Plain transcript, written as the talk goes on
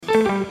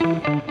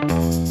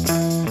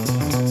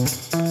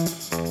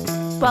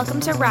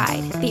Welcome to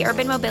Ride, the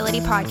Urban Mobility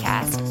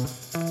Podcast.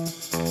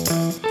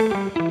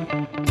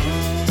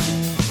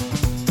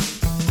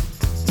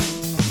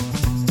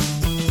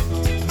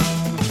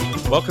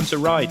 Welcome to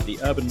Ride, the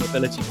Urban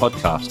Mobility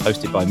Podcast,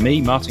 hosted by me,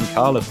 Martin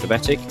Carl of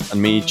Cabetic,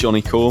 and me,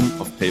 Johnny Combe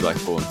of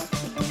Paybackphone.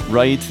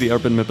 Ride, the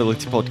Urban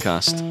Mobility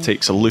Podcast,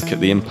 takes a look at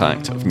the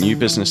impact of new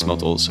business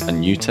models and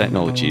new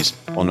technologies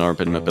on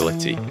urban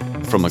mobility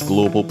from a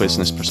global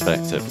business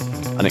perspective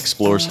and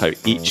explores how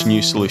each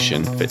new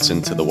solution fits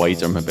into the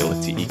wider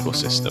mobility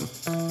ecosystem.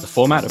 The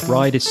format of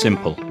Ride is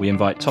simple. We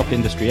invite top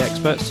industry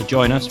experts to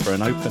join us for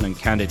an open and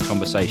candid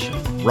conversation.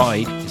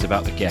 Ride is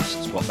about the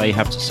guests, what they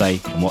have to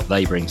say and what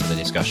they bring to the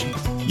discussion.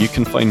 You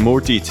can find more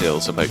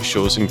details about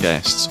shows and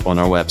guests on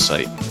our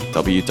website,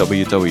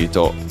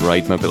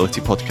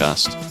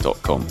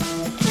 www.ridemobilitypodcast.com.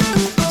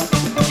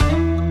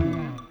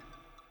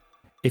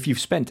 If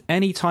you've spent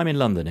any time in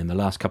London in the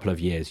last couple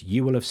of years,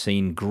 you will have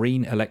seen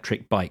green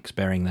electric bikes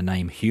bearing the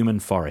name Human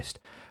Forest.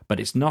 But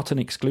it's not an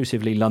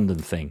exclusively London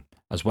thing.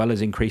 As well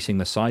as increasing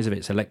the size of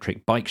its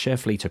electric bike share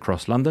fleet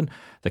across London,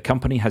 the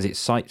company has its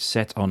sights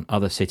set on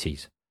other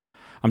cities.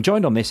 I'm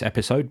joined on this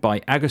episode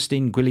by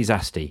Agustin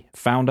Guilisasti,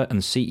 founder and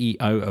CEO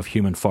of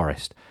Human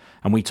Forest,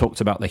 and we talked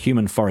about the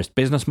Human Forest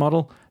business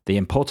model, the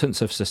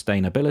importance of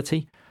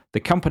sustainability, the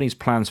company's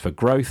plans for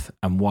growth,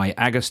 and why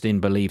Agustin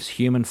believes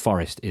Human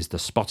Forest is the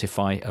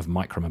Spotify of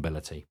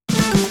micromobility.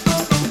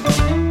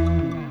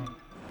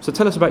 So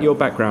tell us about your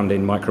background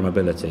in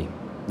micromobility.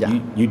 Yeah.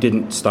 You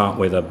didn't start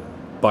with a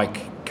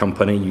bike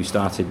company, you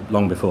started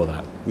long before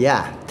that.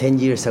 Yeah, 10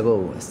 years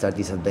ago I started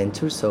this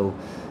adventure. So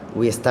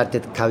we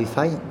started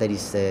Cabify, that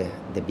is the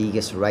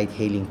biggest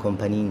ride-hailing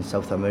company in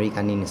South America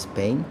and in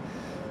Spain.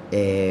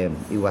 It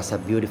was a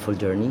beautiful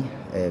journey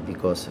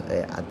because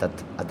at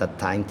that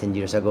time, 10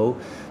 years ago,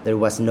 there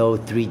was no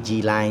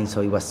 3G line,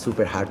 so it was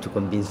super hard to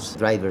convince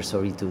drivers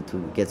to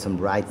get some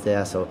rides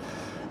there. So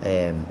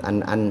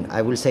and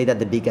I will say that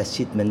the big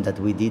achievement that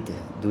we did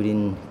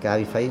during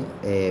Cabify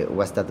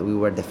was that we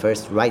were the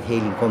first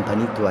ride-hailing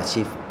company to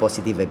achieve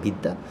positive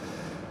EBITDA.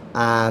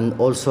 And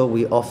also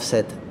we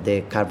offset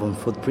the carbon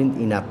footprint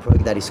in a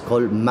project that is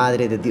called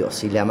Madre de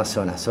Dios, in the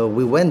Amazonas. So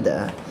we went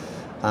there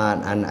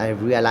and I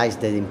realized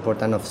the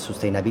importance of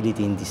sustainability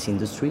in this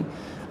industry.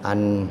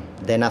 And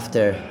then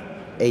after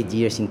 8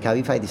 years in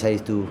Cabify, I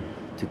decided to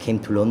came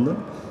to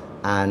London.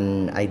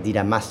 And I did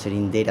a master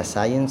in data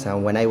science.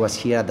 And when I was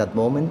here at that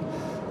moment,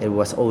 it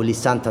was only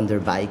Santander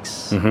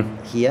bikes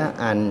here.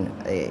 And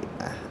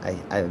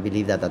I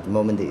believe that at the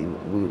moment we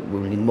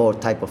will need more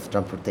type of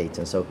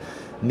transportation. So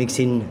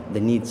mixing the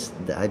needs,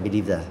 I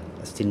believe that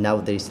still now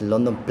there is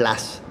London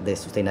plus the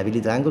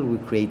sustainability angle, we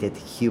created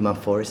Human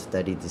Forest,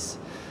 that it is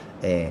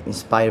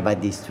inspired by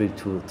this trip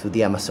to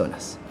the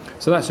Amazonas.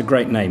 So that's a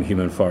great name,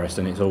 Human Forest,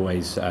 and it's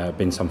always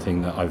been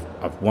something that I've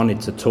wanted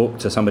to talk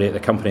to somebody at the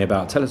company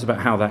about. Tell us about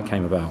how that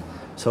came about.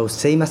 So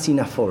same as in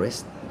a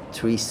forest,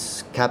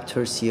 trees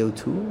capture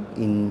CO2.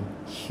 In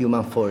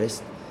Human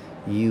Forest,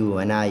 you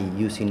and I,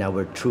 using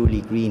our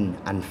truly green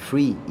and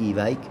free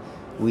e-bike,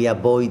 we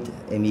avoid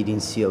emitting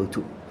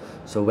CO2.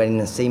 So we're in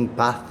the same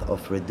path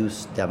of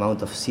reduce the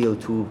amount of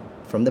CO2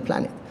 from the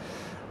planet.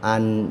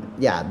 And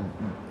yeah,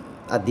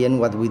 at the end,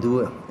 what we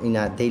do in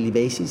a daily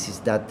basis is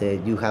that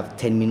you have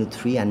 10-minute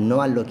free and no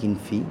unlocking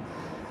fee,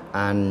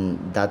 and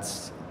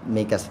that's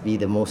make us be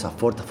the most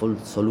affordable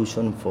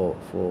solution for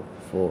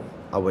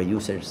our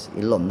users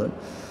in London.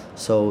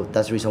 So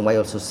that's the reason why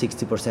also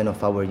 60%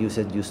 of our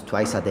users use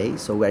twice a day.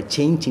 So we're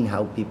changing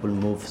how people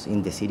move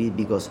in the city,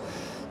 because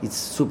it's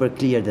super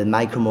clear that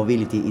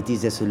micromobility, it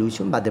is the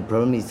solution, but the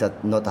problem is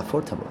that not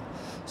affordable.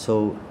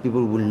 So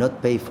people will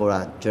not pay for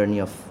a journey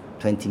of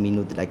 20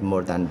 minutes like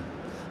more than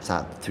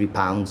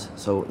 £3.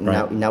 So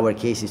in our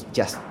case, it's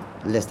just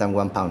less than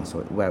 £1.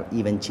 So we're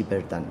even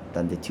cheaper than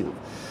the tube,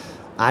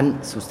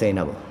 and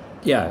sustainable.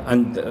 Yeah,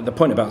 and the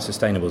point about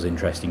sustainable is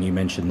interesting. You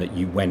mentioned that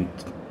you went,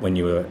 when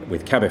you were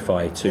with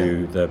Cabify,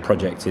 to the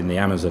project in the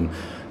Amazon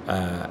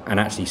and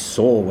actually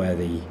saw where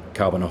the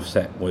carbon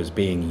offset was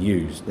being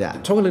used. Yeah.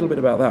 Talk a little bit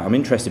about that. I'm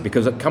interested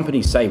because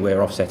companies say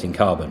we're offsetting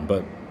carbon,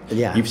 but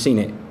you've seen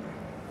it.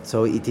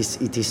 So it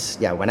is.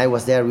 When I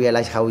was there, I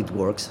realized how it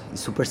works.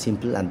 It's super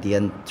simple. At the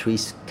end,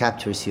 trees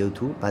capture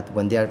CO2, but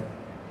when they are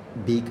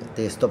big,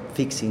 they stop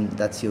fixing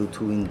that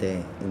CO2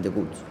 in the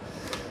goods.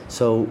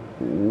 So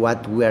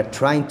what we are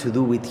trying to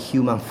do with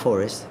Human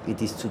Forest,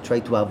 it is to try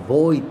to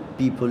avoid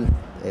people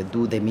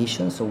do the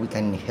emission, so we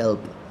can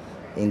help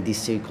in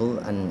this circle,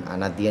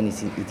 and at the end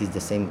it is the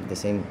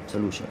same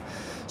solution.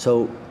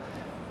 So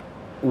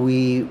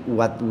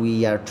what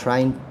we are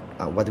doing,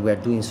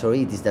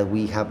 it is that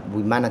we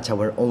manage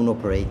our own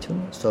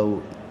operation.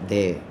 So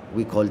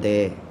we call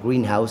the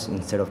greenhouse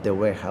instead of the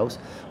warehouse.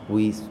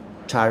 We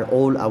charge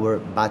all our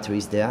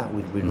batteries there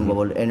with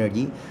renewable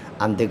energy,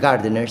 and the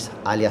gardeners,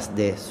 alias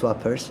the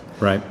swappers,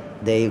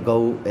 they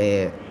go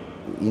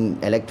in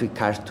electric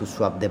cars to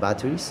swap the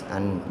batteries,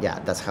 and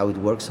that's how it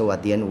works. So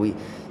at the end,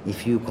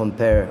 if you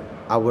compare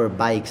our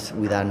bikes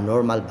with a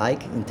normal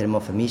bike in terms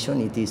of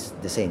emission, it is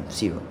the same,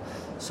 zero.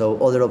 So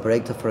other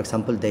operators, for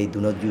example, they do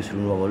not use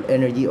renewable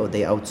energy, or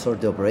they outsource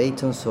the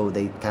operation, so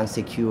they can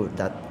secure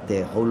that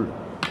the whole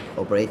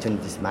operation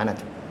is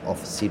managed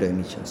of zero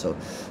emissions. So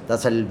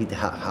that's a little bit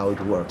how it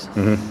works.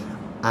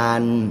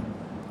 And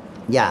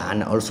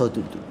also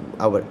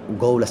our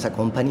goal as a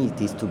company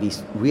is to be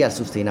real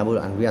sustainable,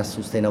 and real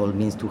sustainable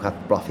means to have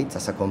profits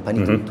as a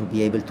company, to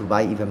be able to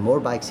buy even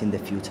more bikes in the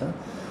future.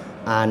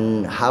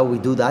 And how we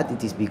do that,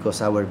 it is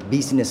because our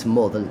business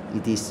model,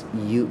 it is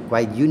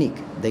quite unique.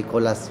 They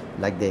call us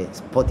like the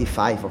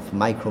Spotify of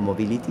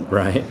Micromobility.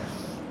 Right.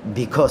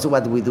 Because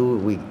what we do,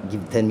 we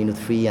give 10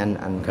 minutes free, and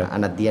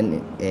at the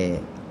end,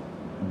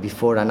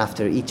 before and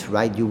after each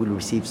ride, you will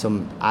receive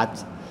some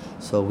ads.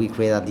 So we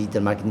create a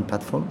digital marketing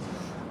platform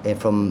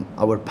from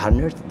our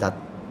partners that,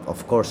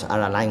 of course,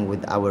 are aligned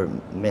with our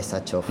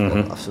message of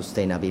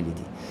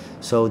sustainability.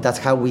 So that's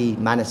how we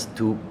managed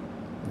to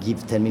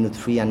give 10 minutes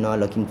free and no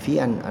login fee,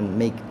 and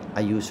make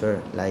a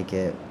user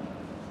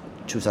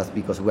choose us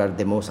because we are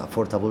the most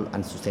affordable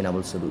and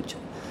sustainable solution.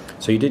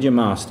 So you did your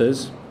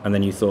masters, and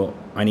then you thought,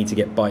 I need to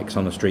get bikes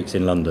on the streets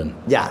in London.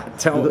 Yeah.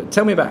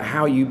 Tell me about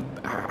how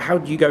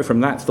do you go from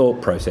that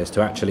thought process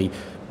to actually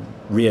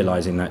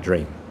realising that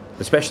dream,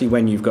 especially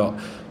when you've got,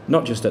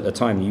 not just at the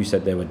time you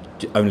said there were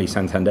only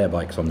Santander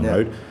bikes on the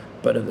road,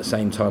 but at the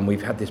same time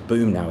we've had this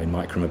boom now in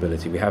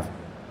micromobility. We have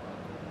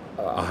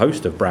a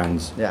host of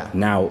brands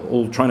now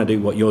all trying to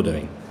do what you're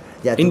doing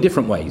in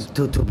different ways.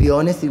 To be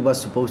honest, it was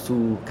supposed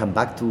to come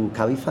back to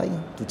Cabify,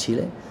 to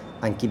Chile,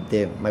 and keep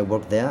my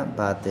work there,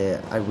 but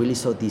I really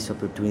saw this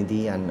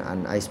opportunity, and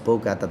I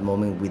spoke at that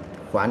moment with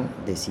Juan,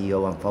 the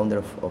CEO and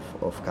founder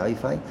of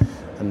Cabify,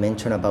 and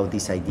mentioned about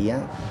this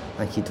idea,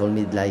 and he told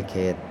me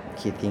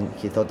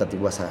he thought that it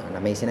was an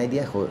amazing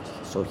idea,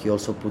 so he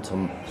also put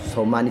some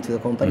money to the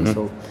company.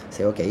 So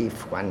say, okay,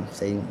 if Juan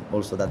saying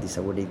also that it's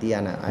a good idea,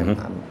 and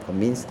I'm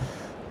convinced,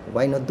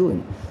 why not do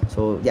it?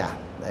 So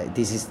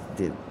this is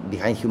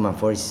behind Human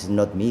Forest is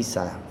not me, it's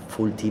a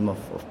full team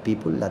of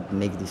people that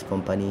make this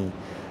company,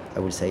 I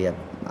would say,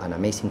 an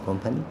amazing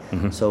company.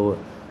 So,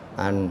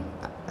 and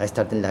I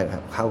started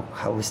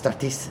how we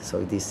start this. So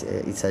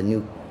it's a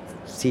new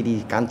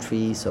city,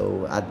 country.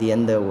 So at the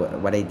end,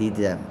 what I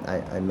did,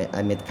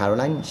 I met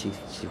Caroline. She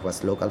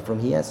was local from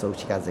here, so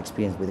she has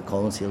experience with the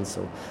council.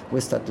 So we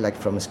started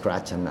from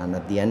scratch, and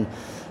at the end,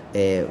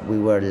 we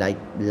were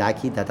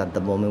lucky that at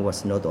the moment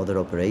was not other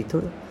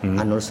operator,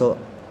 and also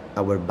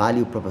our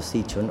value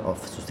proposition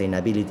of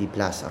sustainability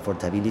plus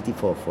affordability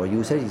for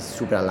users is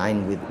super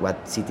aligned with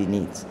what city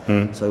needs.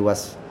 So it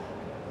was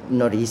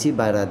not easy,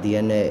 but at the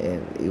end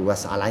it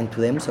was aligned to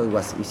them, so it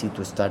was easy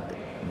to start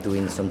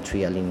doing some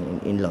trial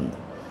in London.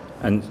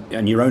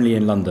 And you're only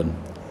in London,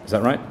 is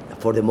that right?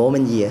 For the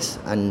moment, yes,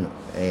 and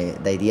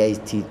the idea is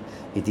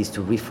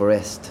to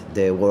reforest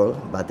the world,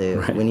 but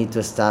we need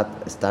to start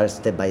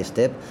step by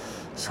step.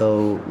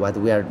 So what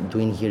we are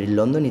doing here in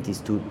London, it is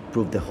to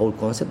prove the whole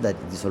concept that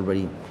it is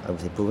already, I would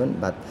say, proven,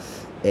 but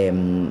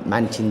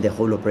managing the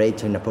whole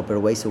operation in a proper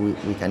way so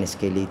we can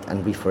scale it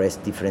and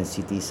reforest different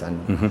cities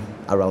and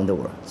around the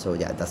world. So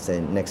that's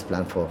the next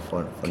plan for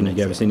Can you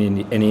give us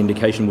any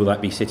indication? Will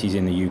that be cities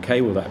in the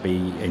UK? Will that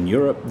be in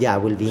Europe? Yeah,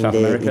 will be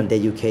in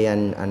the UK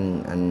and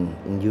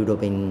in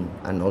Europe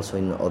and also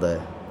in other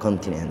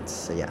continents.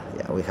 So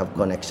we have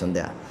connection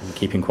there. You're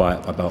keeping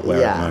quiet about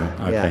where at the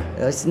moment.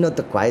 Okay. It's not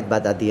quite,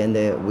 but at the end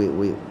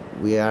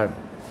we are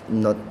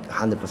not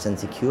 100%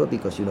 secure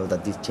because you know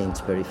that this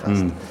changes very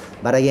fast.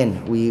 But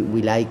again, we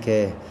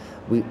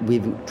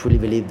truly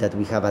believe that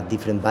we have a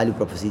different value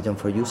proposition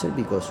for users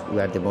because we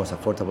are the most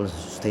affordable and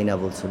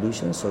sustainable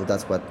solution. So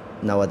that's what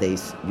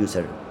nowadays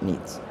user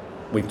needs.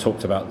 We've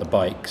talked about the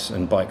bikes,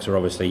 and bikes are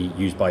obviously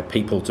used by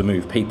people to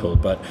move people,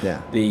 but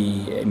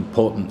the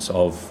importance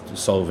of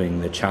solving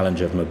the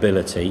challenge of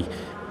mobility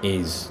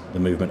is the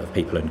movement of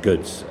people and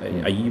goods.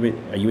 Are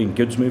you in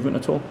goods movement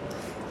at all?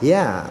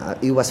 Yeah,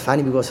 it was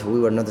funny because we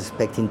were not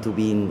expecting to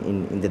be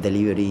in the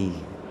delivery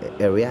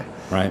area.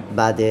 Right.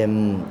 But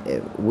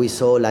we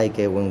saw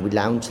when we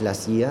launched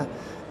last year,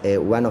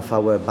 one of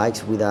our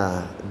bikes with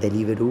a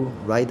Deliveroo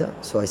rider.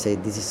 So I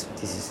said, this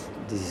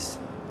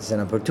is an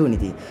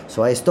opportunity.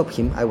 So I stopped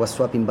him. I was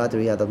swapping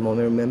battery at that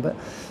moment, remember?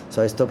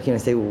 So I stopped him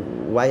and said,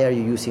 why are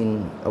you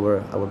using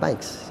our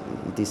bikes?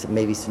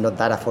 Maybe it's not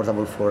that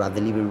affordable for a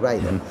delivery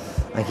rider.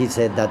 And he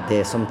said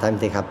that sometimes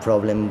they have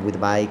problem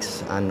with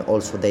bikes, and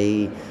also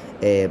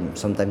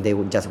sometimes they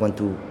would just want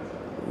to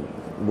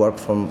work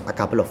from a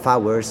couple of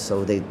hours,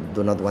 so they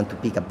do not want to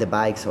pick up the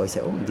bike. So I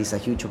said, this is a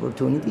huge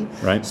opportunity.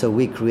 Right. So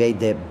we create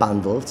the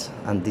bundles,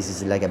 and this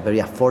is a very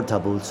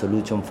affordable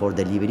solution for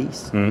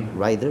deliveries,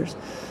 riders.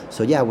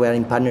 So we are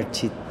in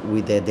partnership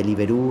with the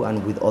Deliveroo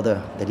and with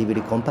other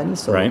delivery companies.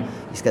 So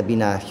it's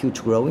been a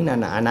huge growing,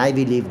 and I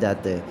believe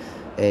that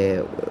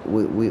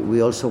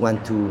we also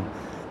want to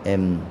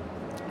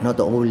not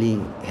only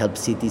help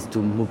cities to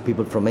move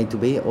people from A to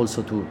B,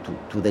 also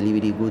to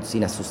deliver goods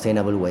in a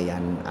sustainable way.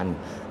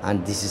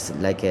 And this is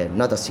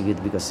not a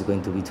secret because it's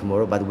going to be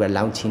tomorrow, but we're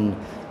launching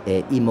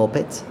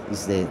e-mopeds.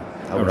 It's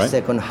our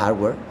second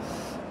hardware.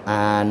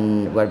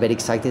 and we're very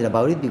excited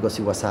about it because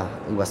it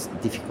was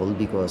difficult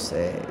because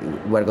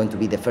we're going to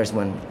be the first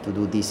one to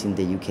do this in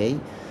the UK,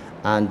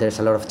 and there's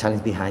a lot of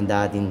challenge behind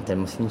that in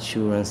terms of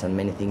insurance and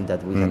many things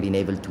that we have been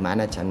able to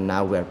manage, and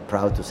now we're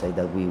proud to say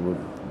that we will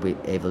be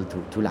able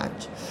to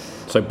launch.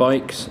 So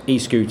bikes,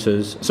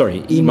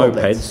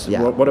 e-mopeds.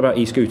 Yeah. What about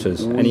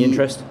e-scooters? Any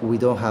interest? We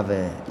don't have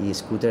an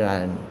e-scooter,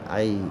 and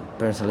I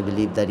personally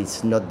believe that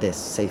it's not the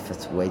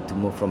safest way to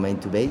move from A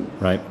to B.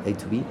 Right. A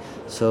to B.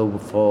 So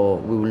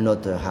we will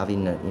not have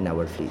in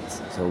our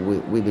fleets. So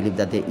we believe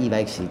that the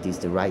e-bikes, it is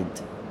the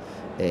right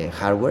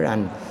hardware,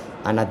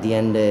 and at the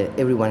end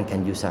everyone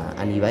can use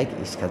an e-bike.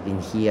 It has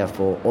been here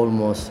for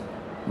almost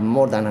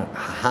more than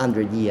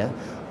 100 years.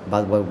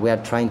 But what we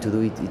are trying to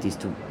do it is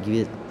to give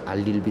it a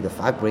little bit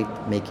of upgrade,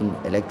 making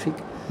electric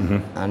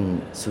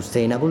and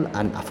sustainable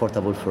and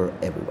affordable for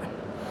everyone.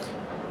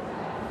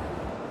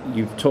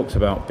 You've talked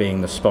about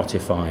being the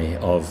Spotify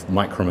of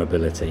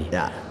micromobility,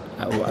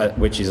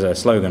 which is a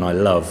slogan I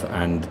love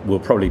and will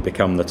probably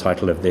become the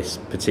title of this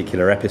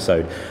particular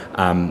episode.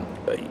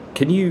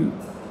 Can you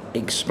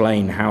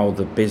explain how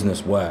the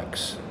business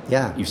works?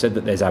 Yeah. You've said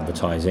that there's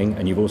advertising,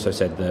 and you've also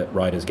said that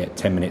riders get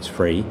 10 minutes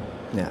free.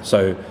 Yeah.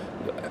 So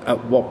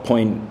at what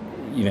point,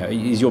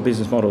 is your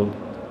business model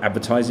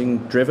advertising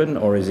driven,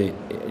 or is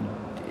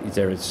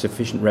there a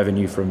sufficient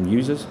revenue from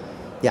users?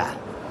 Yeah,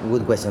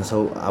 good question.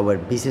 So our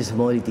business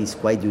model is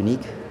quite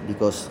unique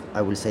because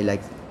I will say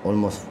like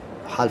almost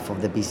half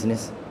of the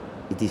business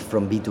it is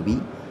from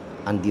B2B,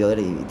 and the other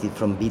it is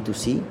from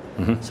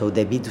B2C. So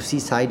the B2C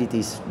side, it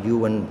is you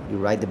when you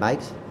ride the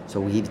bikes. So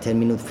we give 10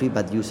 minutes free,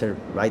 but user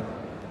ride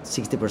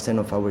 60%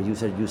 of our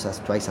users use us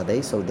twice a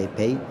day, so they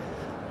pay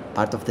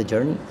part of the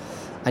journey.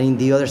 And in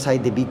the other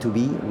side, the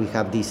B2B, we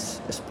have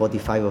this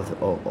Spotify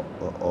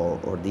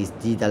or this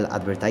digital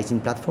advertising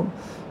platform.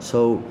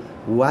 So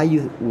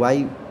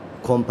why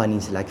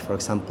companies like, for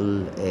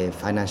example,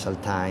 Financial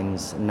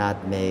Times,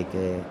 Nutmeg,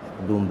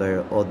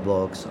 Bloomberg,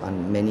 Oddbox,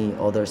 and many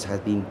others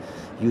have been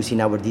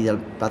using our digital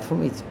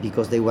platform? It's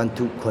because they want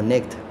to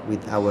connect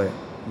with our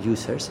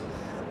users,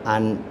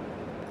 and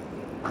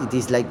it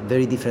is like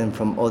very different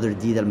from other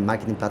digital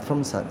marketing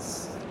platforms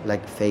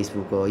like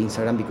Facebook or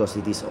Instagram, because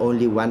it is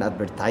only one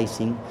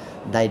advertising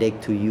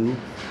direct to you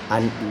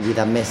and with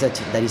a message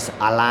that is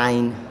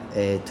aligned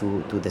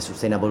to the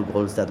sustainable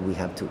goals that we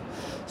have too.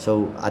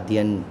 So at the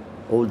end,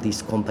 all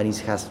these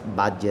companies has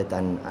budget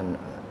and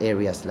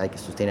areas like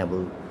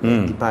sustainable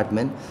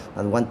department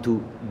and want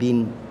to be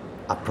in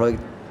a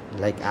project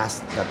like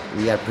us that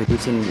we are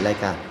producing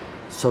like a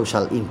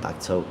social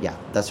impact. So yeah,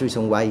 that's the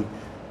reason why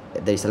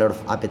there is a lot of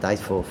appetite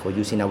for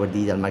using our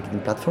digital marketing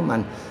platform.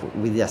 And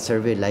we did a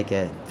survey like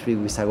 3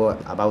 weeks ago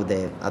about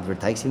the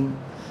advertising.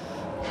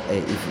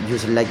 If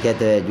users like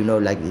get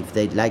like if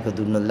they like or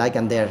do not like,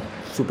 and they're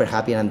super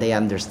happy and they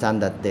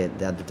understand that the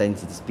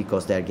advertising is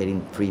because they're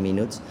getting 3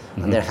 minutes,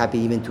 and they're happy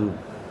even to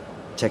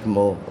check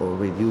more or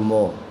review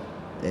more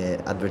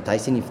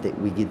advertising if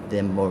we give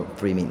them more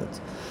 3 minutes.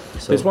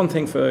 So there's one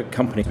thing for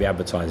companies to be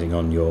advertising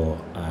on your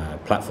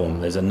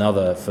platform. There's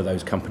another for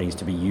those companies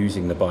to be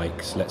using the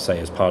bikes, let's say,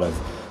 as part of,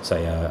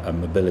 say, a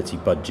mobility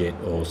budget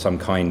or some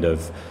kind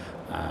of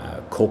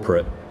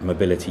corporate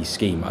mobility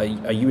scheme.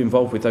 Are you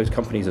involved with those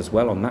companies as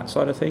well on that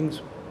side of things,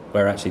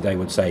 where actually they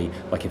would say,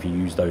 like, if you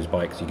use those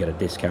bikes, you get a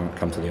discount,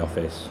 come to the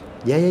office?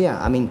 Yeah.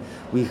 I mean,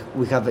 we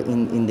have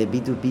in the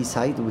B2B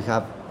side, we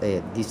have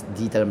this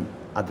digital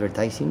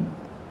advertising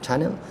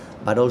channel,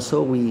 but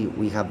also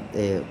we have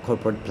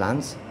corporate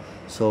plans.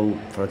 So,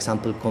 for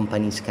example,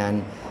 companies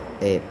can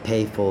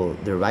pay for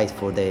the ride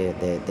for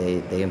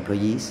the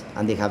employees,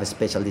 and they have a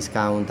special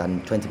discount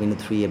and 20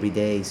 minutes free every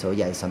day. So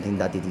yeah, it's something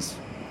that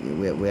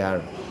we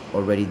are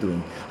already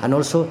doing. And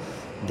also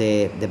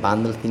the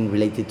bundle thing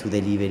related to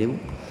delivery.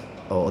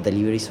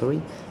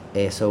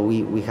 So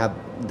we have,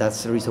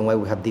 that's the reason why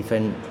we have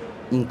different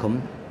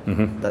income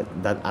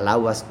that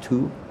allow us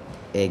to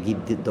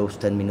give those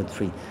 10 minutes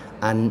free.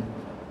 And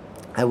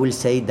I will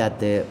say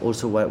that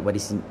also what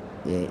is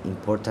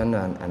important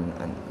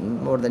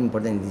and more than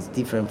important, it is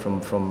different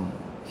from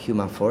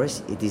human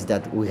forest. It is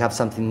that we have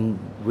something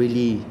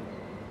really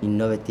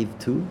innovative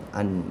too,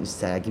 and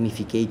it's a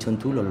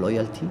gamification tool or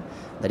loyalty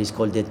that is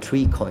called the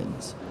tree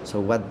coins.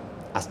 So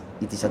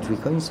it is a tree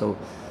coin. So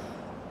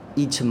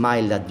each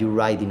mile that you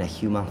ride in a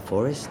human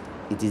forest,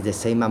 it is the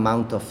same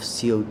amount of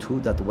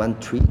CO2 that one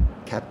tree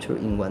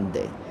captures in one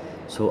day.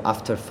 So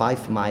after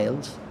 5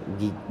 miles,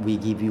 we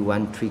give you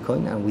 1 tree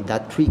coin, and with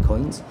that 3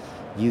 coins,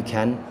 you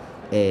can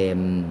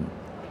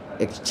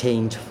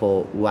exchange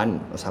for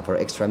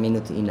extra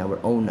minute in our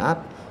own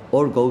app,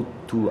 or go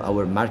to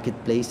our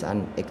marketplace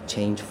and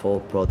exchange for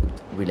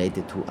product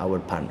related to our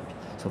partner.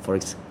 So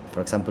for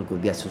example,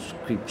 could be a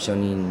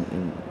subscription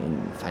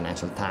in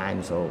Financial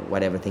Times or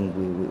whatever thing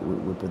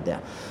we put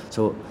there.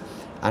 So,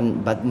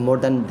 but more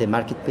than the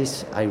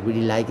marketplace, I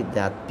really like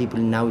that people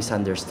now is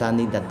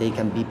understanding that they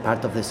can be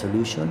part of the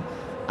solution,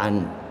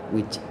 and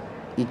with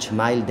each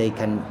mile they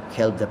can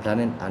help the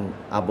planet and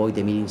avoid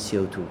emitting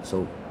CO2.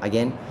 So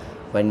again,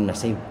 when in the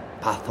same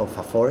path of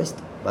a forest,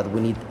 but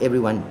we need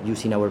everyone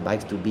using our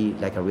bikes to be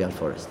like a real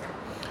forest.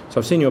 So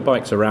I've seen your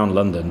bikes around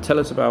London. Tell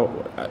us about,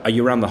 are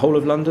you around the whole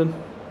of London?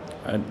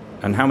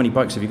 And how many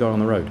bikes have you got on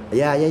the road?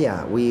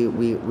 Yeah. We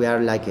are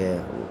like,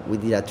 we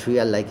did a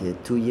trial like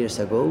 2 years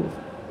ago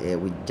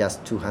with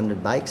just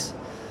 200 bikes.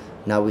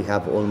 Now we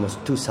have almost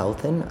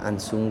 2,000,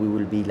 and soon we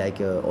will be like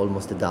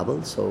almost a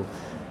double. So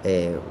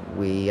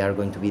we are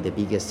going to be the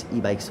biggest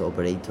e-bikes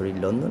operator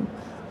in London,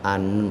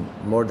 and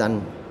more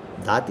than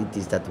that, it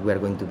is that we are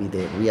going to be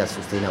the real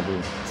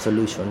sustainable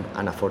solution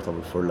and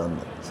affordable for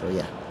London. So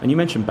yeah. And you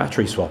mentioned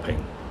battery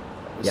swapping.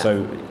 Yeah.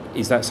 So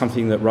is that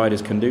something that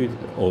riders can do,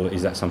 or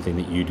is that something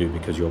that you do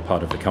because you're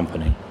part of the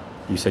company?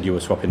 You said you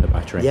were swapping the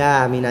battery.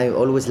 Yeah, I mean, I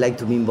always like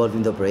to be involved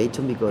in the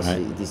operation because right.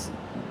 It is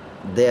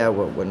there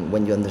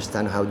when you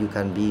understand how you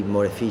can be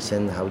more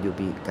efficient, how you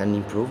can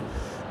improve.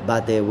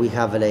 But we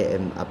have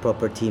a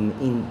proper team,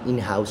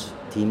 in-house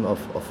team of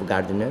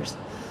gardeners,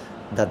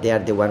 that they are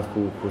the ones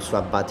who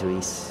swap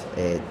batteries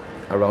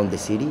around the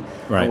city.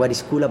 Right. And what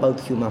is cool about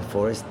Human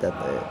Forest that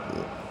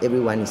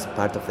everyone is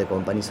part of the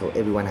company, so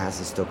everyone has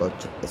a stock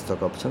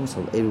option,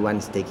 so everyone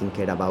is taking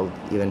care about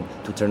even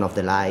to turn off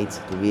the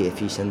lights, to be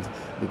efficient,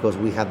 because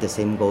we have the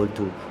same goal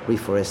to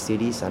reforest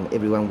cities, and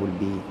everyone will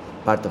be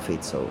part of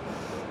it. So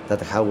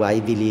that's how I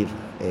believe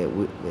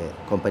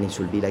companies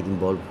should be like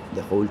involved,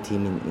 the whole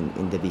team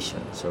in the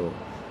vision. So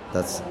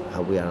that's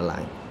how we are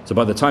aligned. So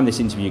by the time this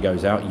interview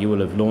goes out, you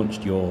will have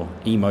launched your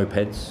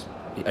e-mopeds.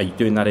 Are you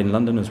doing that in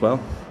London as well?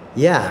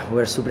 Yeah,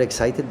 we're super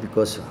excited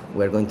because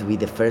we're going to be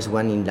the first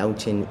one in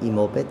launching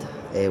e-moped.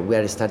 We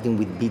are starting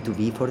with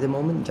B2B for the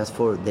moment, just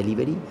for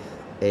delivery,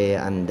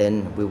 and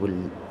then we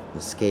will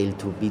scale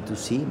to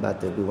B2C,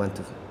 but we want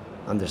to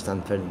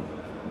understand first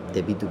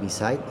the B2B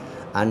side.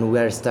 And we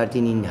are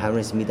starting in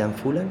Hammersmith and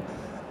Fulham,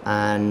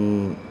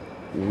 and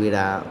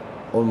we're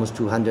almost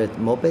 200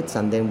 mopeds,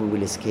 and then we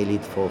will scale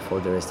it for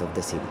the rest of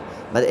the city.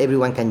 But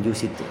everyone can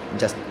use it,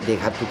 just they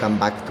have to come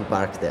back to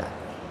park there.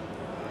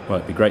 Well,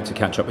 it'd be great to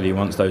catch up with you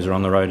once those are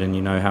on the road and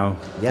you know how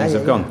things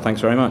have gone. Thanks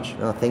very much.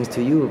 No, thanks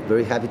to you.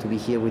 Very happy to be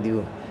here with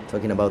you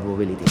talking about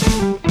mobility.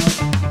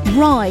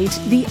 Ride,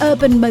 the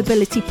Urban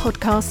Mobility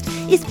podcast,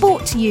 is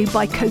brought to you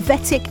by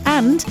Covetic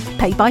and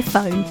Pay by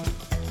Phone.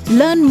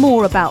 Learn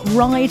more about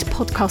Ride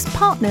podcast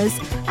partners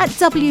at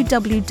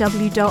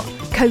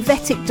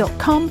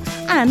www.covetic.com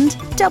and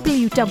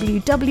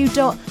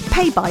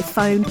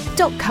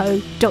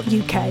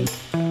www.paybyphone.co.uk.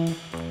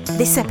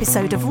 This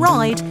episode of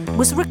Ride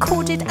was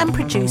recorded and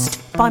produced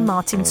by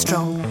Martin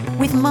Strong,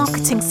 with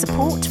marketing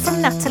support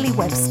from Natalie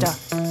Webster.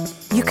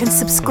 You can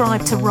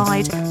subscribe to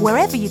Ride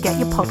wherever you get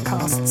your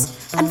podcasts,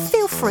 and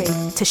feel free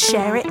to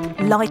share it,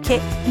 like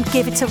it, and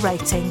give it a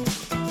rating.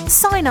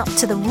 Sign up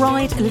to the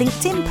Ride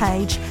LinkedIn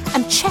page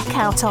and check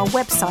out our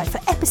website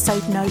for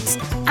episode notes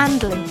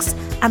and links,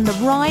 and the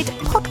Ride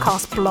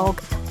podcast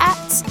blog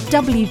at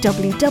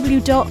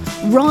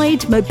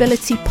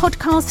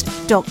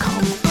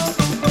www.ridemobilitypodcast.com.